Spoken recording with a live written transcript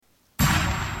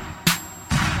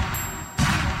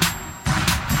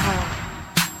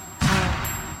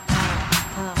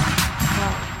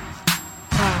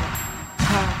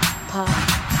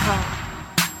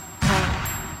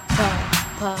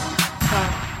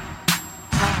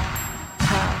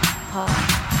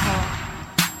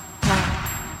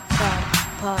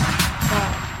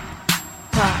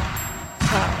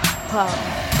pop,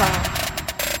 pop,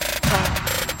 pop,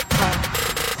 pop,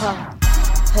 pop.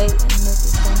 Hating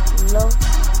niggas think you low,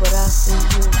 but I see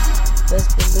you.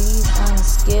 Best believe I ain't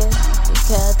scared. We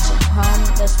catch 'em, homie,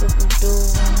 that's what we do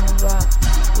when we rock.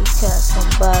 We catch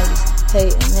some bodies.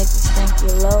 Hating niggas think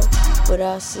you low, but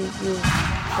I see you.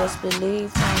 Best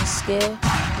believe I ain't scared.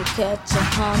 We catch 'em,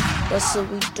 homie, that's what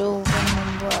we do when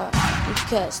we rock. We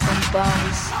catch them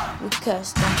bodies. We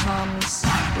catch them homies.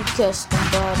 We catch them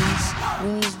bodies.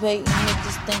 When these hating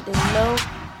niggas think they low,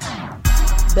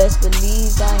 best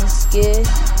believe I ain't scared.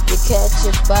 You catch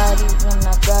your body when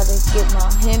I gotta get my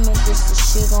hammer just to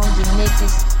shoot on you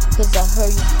niggas. Cause I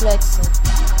heard you flexing,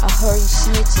 I heard you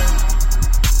snitching.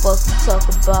 Fuck you talk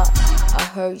about, I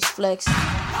heard you flexing.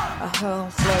 I heard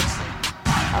him flexing,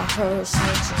 I heard her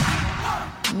snitching.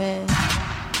 Man,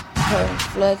 heard him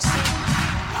flexing,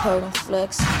 heard him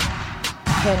flexing,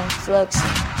 heard him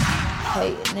flexing.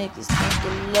 Hating niggas think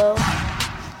you low.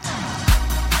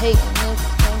 Hating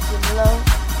niggas think you low.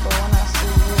 But when I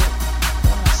see you,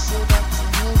 when I shoot up to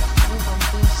you, you gon'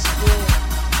 be scared.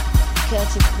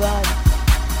 Catch your body,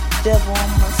 devil on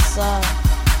my side.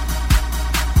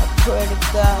 I pray to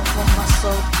God for my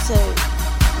soul to take.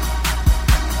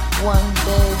 One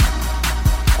day,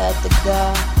 at the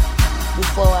God,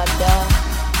 before I die,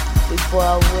 before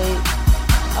I wait,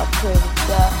 I pray to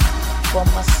God for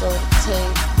my soul to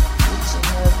take each and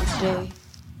every day.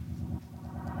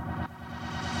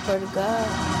 Pray to God.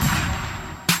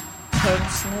 Heard him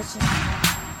snitching.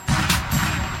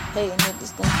 Hating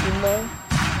niggas think you low,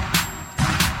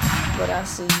 but I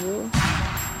see you.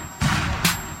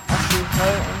 I see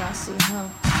her and I see him.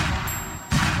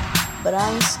 But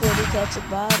I ain't scared to catch a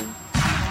body.